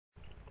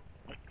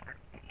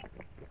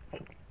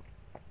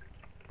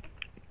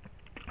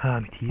Ah,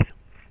 my teeth.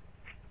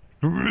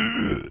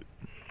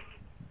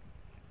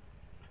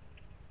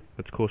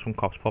 Let's cause some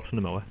cops pops in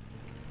the mower.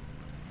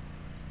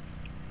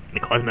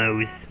 The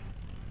Cosmos.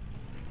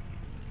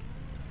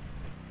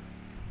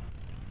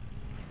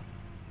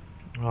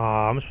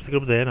 Ah, I'm supposed to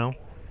get up there now.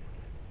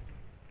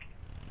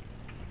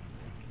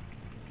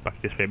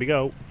 Back this way we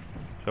go.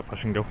 So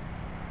push and go.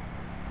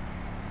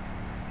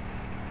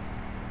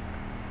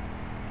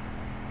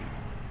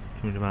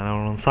 Some man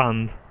out on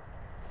sand.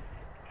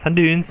 Sand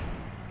dunes.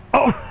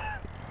 Oh!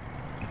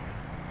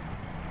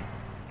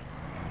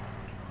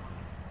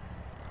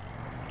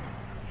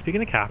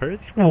 Speaking of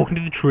cappers, he's walking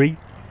to the tree.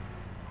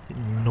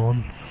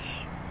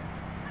 Nonce.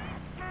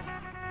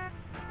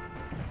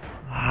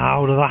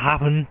 How did that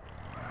happen?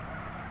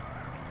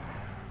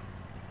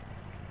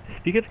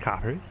 Speaking of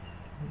cappers.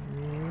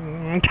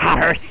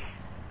 Cappers!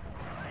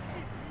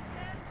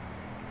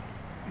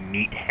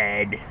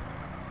 Meathead.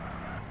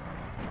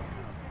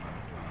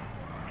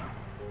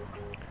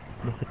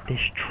 Look at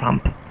this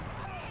tramp.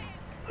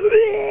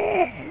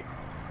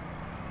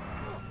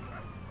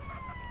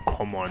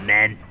 Come on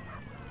then.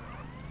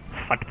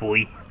 Fat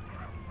boy.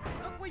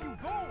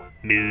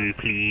 Move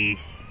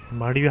please.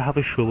 Why do you have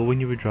a shovel when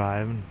you were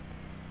driving?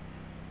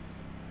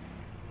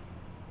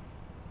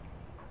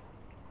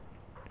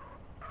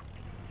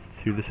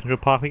 Through the Central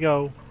Park we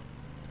go.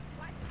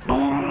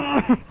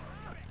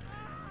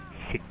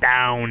 Sit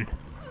down.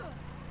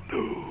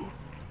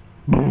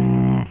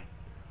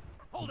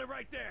 Hold it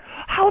right there.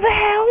 How the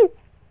hell?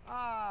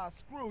 Ah,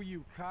 screw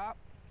you, cop.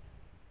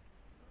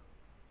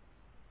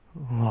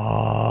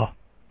 Oh,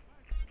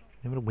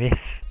 never a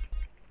whiff.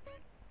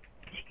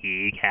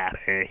 Screw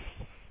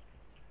cappers.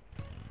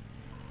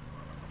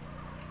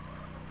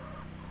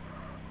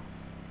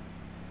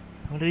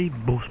 How did he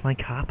bust my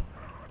cap?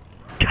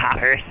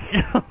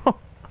 Cappers. Oh,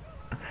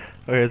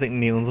 there's like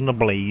nails on the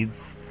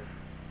blades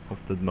of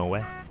the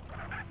mower.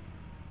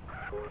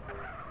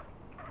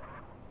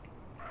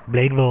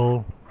 Blade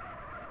ball.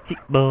 Seat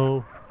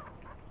ball.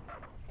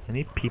 I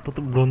need people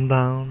to run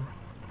down.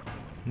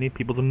 I need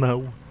people to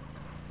mow.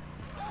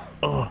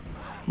 Oh,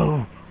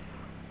 boom.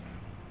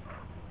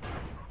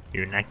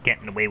 You're not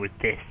getting away with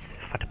this,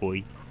 fat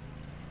boy.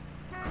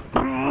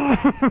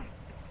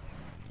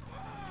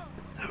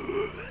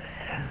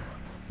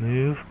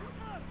 Move.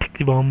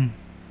 Taxi bomb.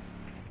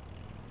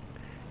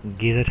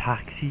 Get a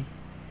taxi.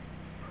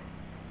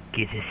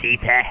 Get a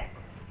seater.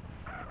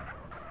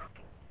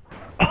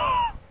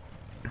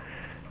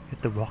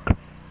 Hit the rock.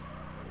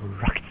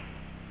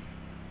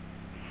 Rocks.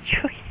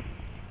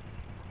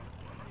 Choice.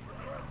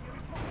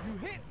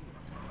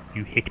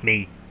 You hit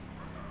me.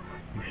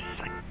 You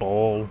sack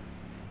ball.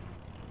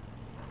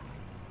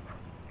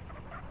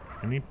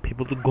 I need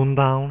people to gun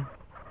down.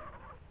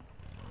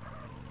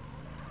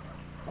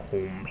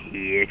 Come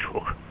here,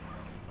 truck.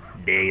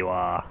 There you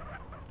are.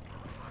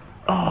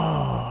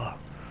 Oh.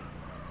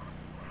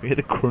 You hear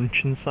the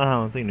crunching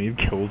sounds, you know you've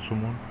killed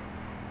someone.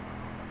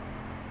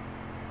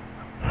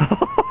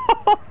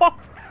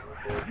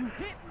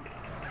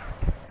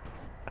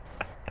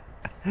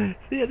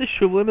 See, he had the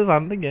shovel in his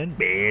hand again.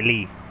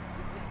 Barely.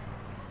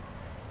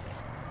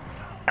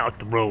 Out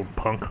the road,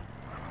 punk.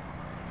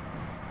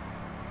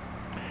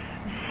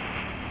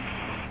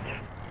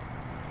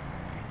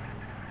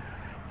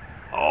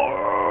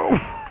 Oh!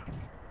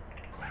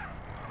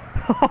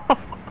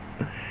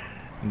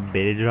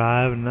 Better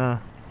driving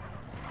now.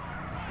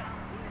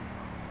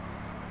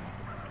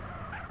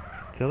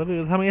 Tell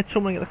me, how many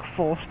someone get like a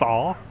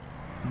 4-star?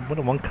 What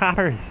a 1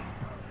 cappers.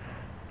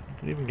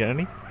 Didn't even get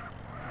any.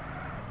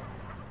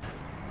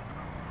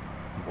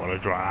 What a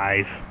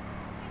drive.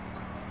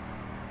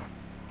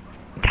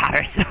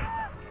 Cappers!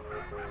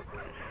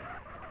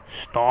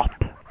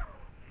 Stop.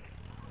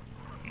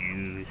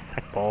 You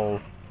sack ball.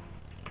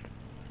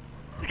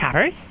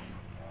 Cappers?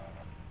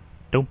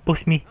 Don't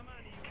bust me.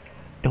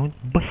 Don't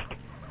bust.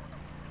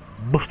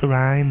 Bust the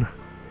rhyme.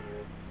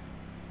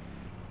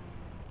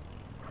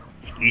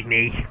 Excuse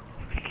me.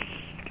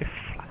 Get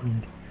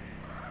flattened.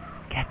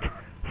 Get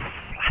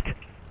flat.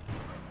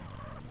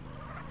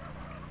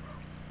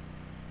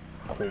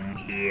 Come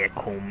here,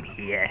 come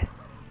here.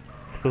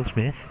 It's Will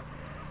Smith.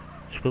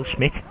 It's Will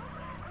Smith.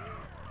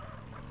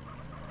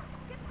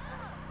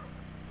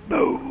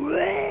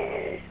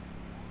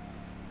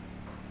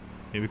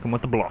 Here we come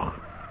at the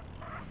block.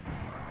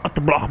 At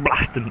the block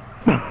blasting.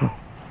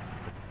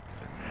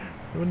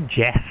 What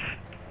Jeff?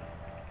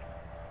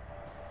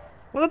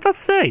 What did that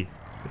say?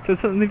 It said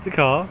something leave the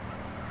car.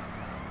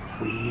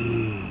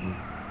 Wee.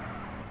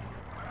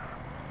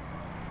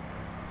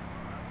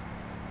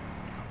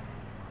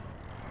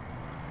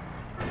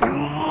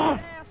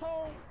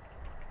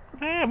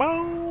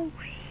 Baboons.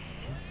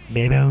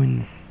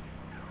 Baboons.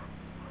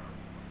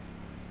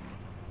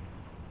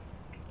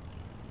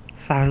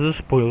 Size of the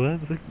spoiler,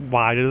 it's like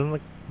wider than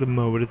like the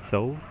mower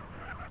itself.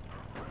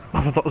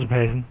 I thought that was a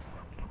person.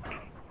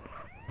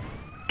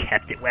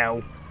 Kept it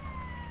well.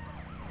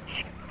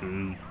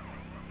 Screw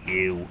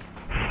you.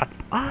 Fat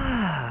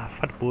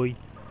boy.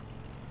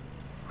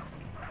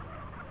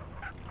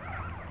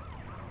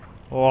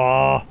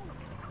 Oh.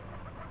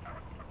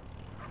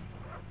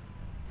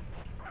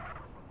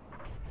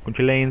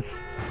 Country lanes.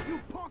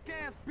 You punk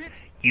ass bitch!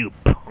 You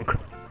punk.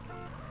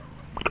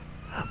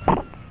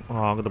 Oh,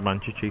 I got the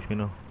branches chase me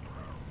now.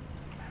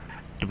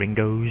 The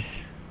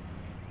Ringos.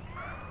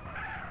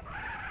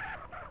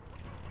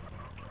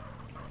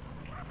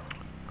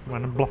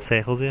 Random block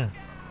circles here.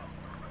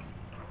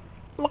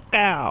 Look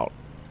out!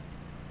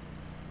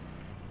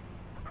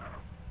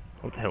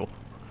 What the hell?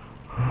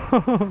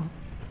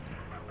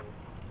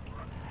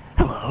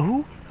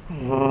 Hello?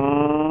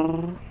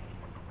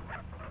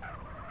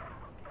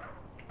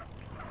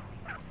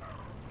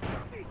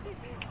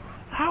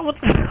 How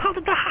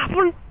did that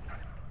happen?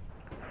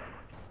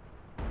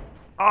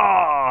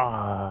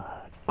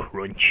 Ah,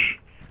 crunch.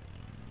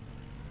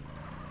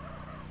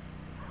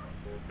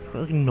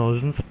 Got like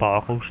nose and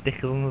sparkle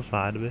stickers on the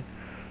side of it.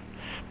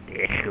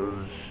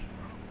 Stickers.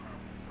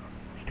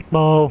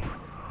 Stickball.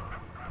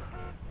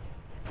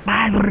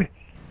 Barber.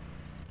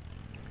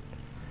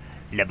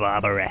 Le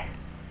Barbara.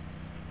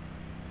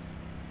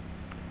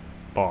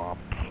 Bob,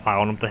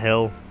 plowing up the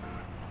hill.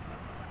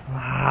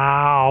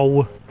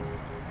 Wow.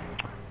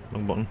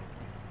 Wrong button.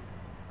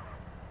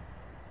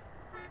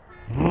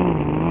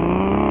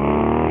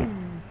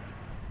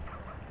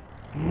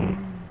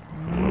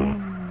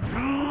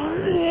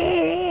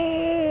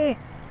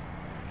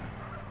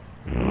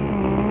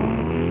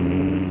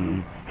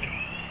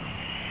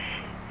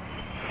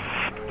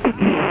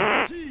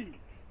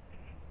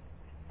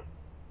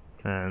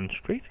 And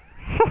straight.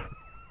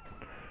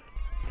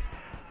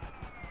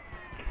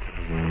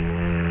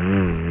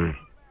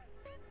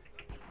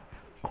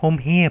 Come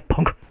here,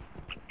 punk.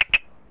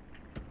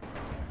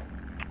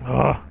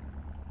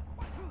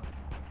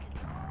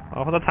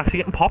 Oh, the taxi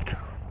getting popped.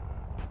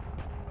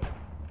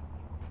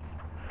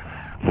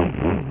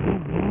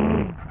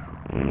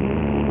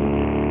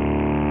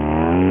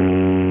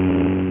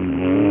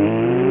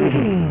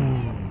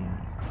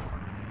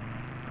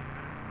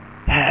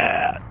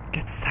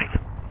 Get sacked.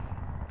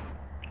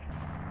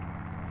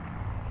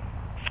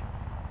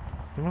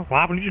 What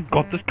happened? You just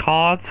got this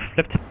cards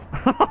flipped.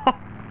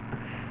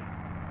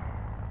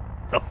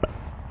 Up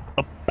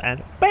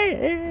and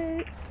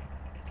back.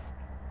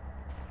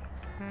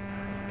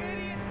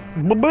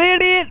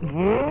 Idiot.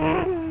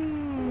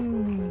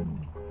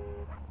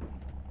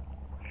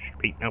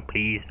 Straight now,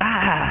 please.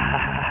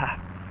 Ah.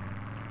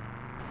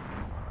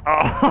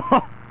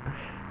 Oh.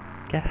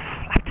 Get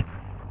flapped.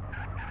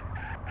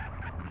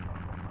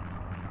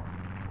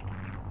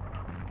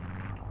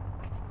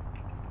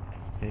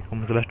 Here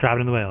comes the best driver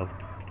in the world.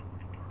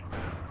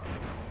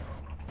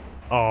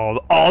 Oh,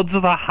 the odds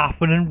of that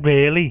happening,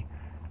 really?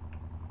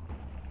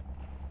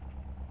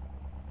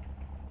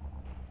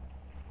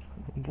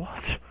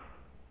 What?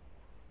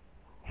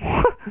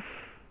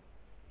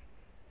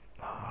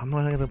 I'm not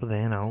gonna get up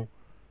there now.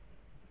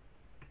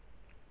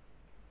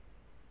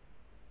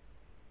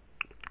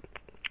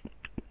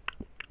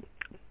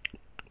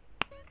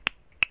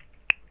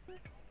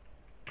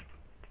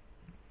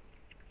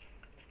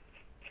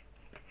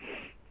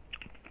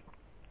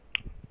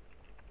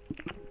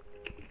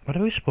 Why do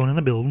we spawn in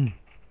a building?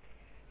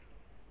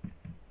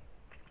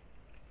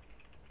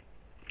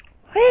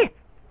 Hey!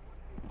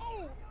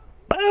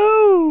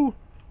 Boo!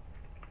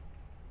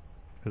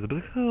 There's a bit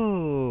of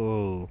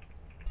cool.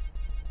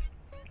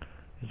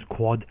 There's a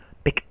quad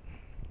pick.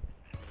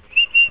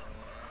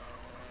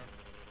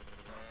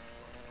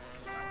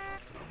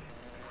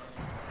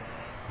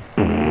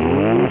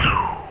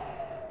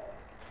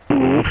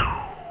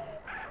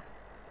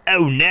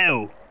 Oh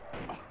no!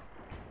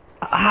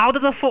 How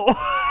did I fall?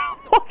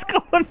 What's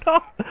going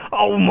on?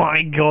 Oh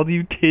my god, are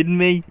you kidding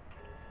me?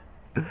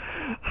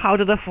 How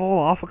did I fall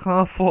off? I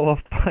can't fall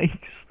off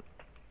bikes.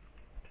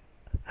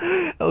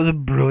 That was a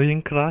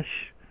brilliant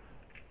crash.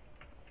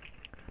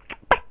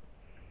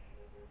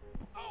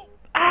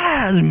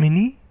 Ah, that's a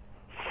mini.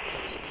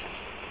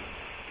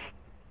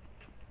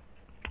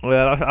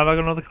 Well, have I got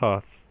another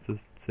car? It's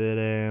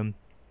a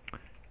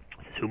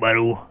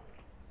Subaru.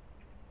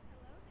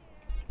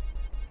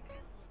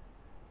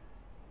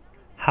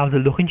 How's it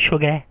looking,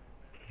 sugar? Here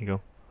you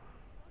go.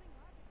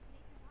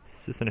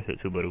 It's just an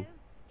Subaru.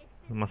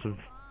 A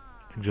massive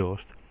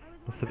exhaust.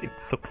 Massive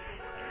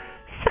sucks.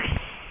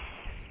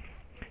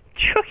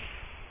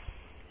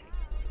 Choice.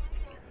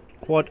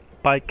 Quad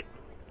bike.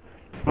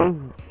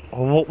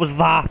 Oh, what was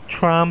that?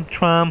 Tram.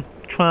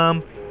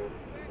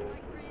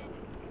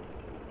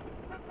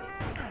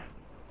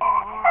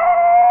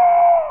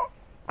 Oh,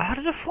 how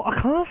did I fall?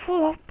 I can't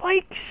fall off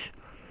bikes.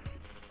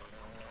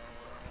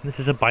 This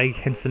is a bike,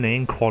 hence the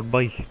name, quad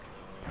bike.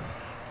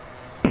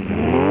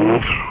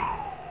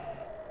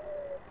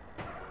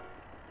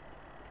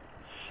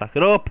 Suck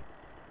it up.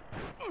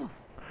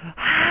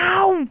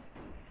 How?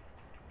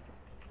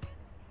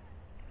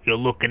 You're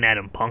looking at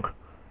him, punk.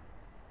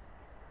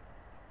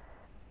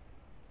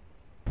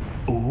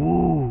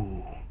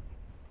 Ooh.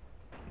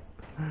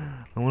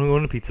 I wanna go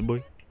on a pizza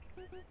boy.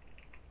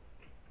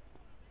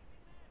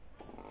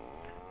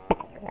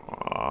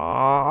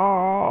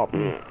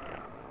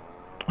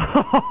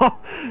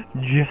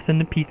 Drifting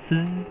the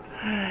pizzas.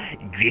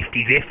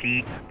 Drifty.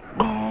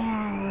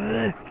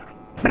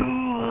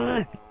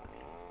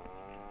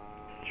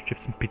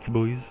 Drifting pizza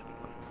boys.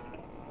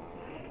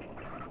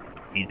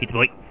 Need a pizza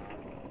boy.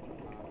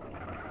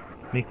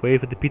 Make way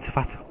for the pizza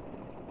fat.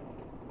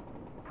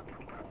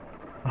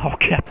 Oh,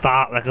 kept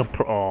that like a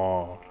pro.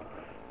 Oh.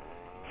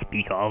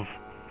 Speak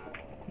of.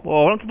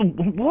 Whoa, onto the.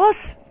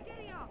 What?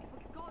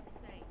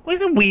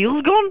 Where's the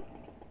wheels gone?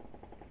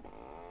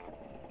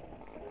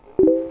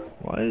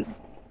 Why?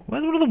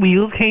 Where's one of the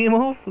wheels came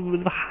off?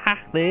 With the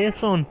hack there,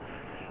 son.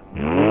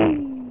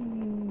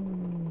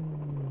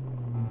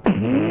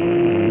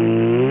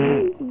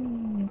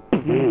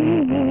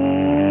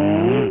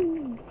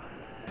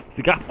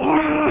 The gap.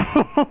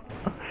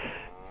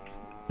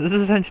 This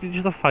is essentially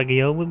just a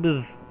Faggio with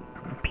a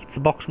pizza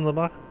box in the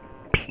back.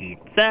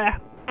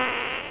 Pizza.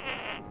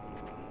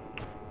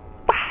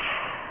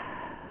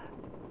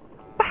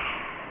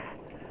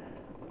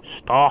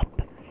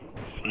 Stop,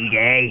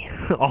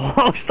 CJ.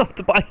 Oh, stop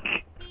the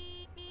bike.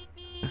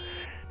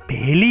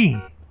 Billy.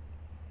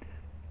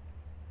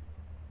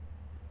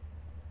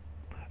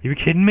 Are you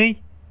kidding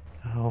me?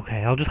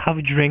 Okay, I'll just have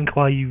a drink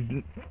while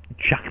you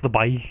jack the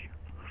bike.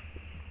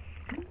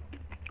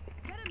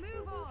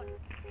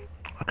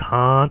 I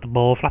can't, the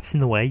ball flaps in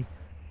the way.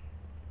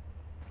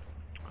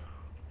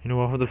 You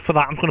know what, for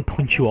that I'm going to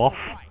punch you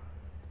off.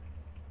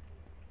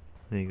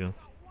 There you go.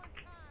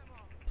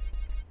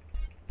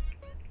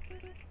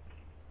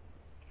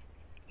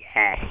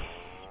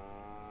 Yes!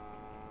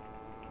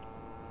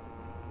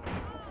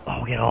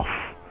 Oh, get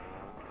off.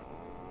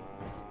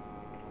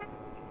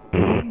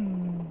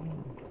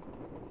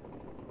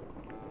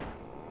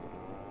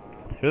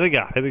 Here we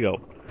go, here we go.